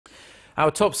Our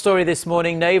top story this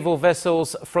morning, naval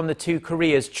vessels from the two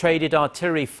Koreas traded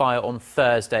artillery fire on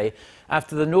Thursday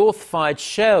after the North fired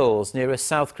shells near a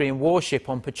South Korean warship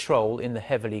on patrol in the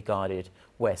heavily guarded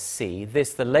West Sea.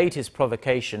 This the latest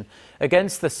provocation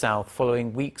against the South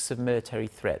following weeks of military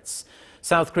threats.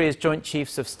 South Korea's Joint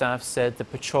Chiefs of Staff said the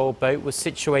patrol boat was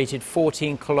situated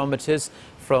 14 kilometers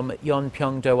from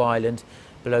Yeonpyeong-do Island,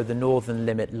 below the northern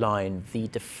limit line, the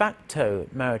de facto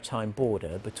maritime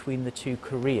border between the two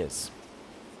Koreas.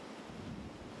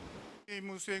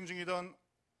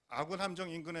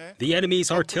 The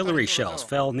enemy's artillery shells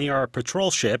fell near our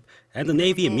patrol ship, and the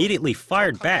Navy immediately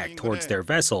fired back towards their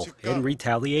vessel in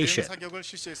retaliation.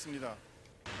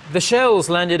 The shells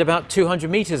landed about 200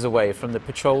 meters away from the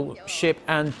patrol ship,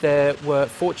 and there were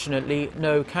fortunately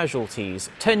no casualties.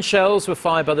 10 shells were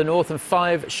fired by the North and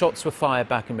 5 shots were fired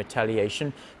back in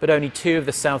retaliation, but only 2 of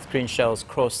the South Korean shells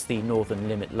crossed the northern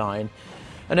limit line.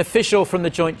 An official from the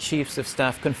Joint Chiefs of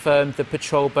Staff confirmed the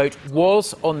patrol boat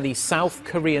was on the South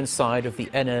Korean side of the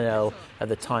NNL at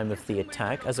the time of the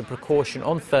attack. As a precaution,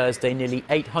 on Thursday, nearly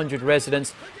 800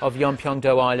 residents of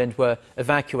Yeonpyeong-do Island were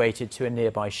evacuated to a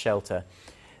nearby shelter.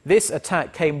 This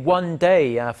attack came one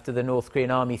day after the North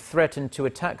Korean army threatened to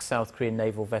attack South Korean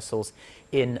naval vessels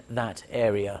in that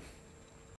area.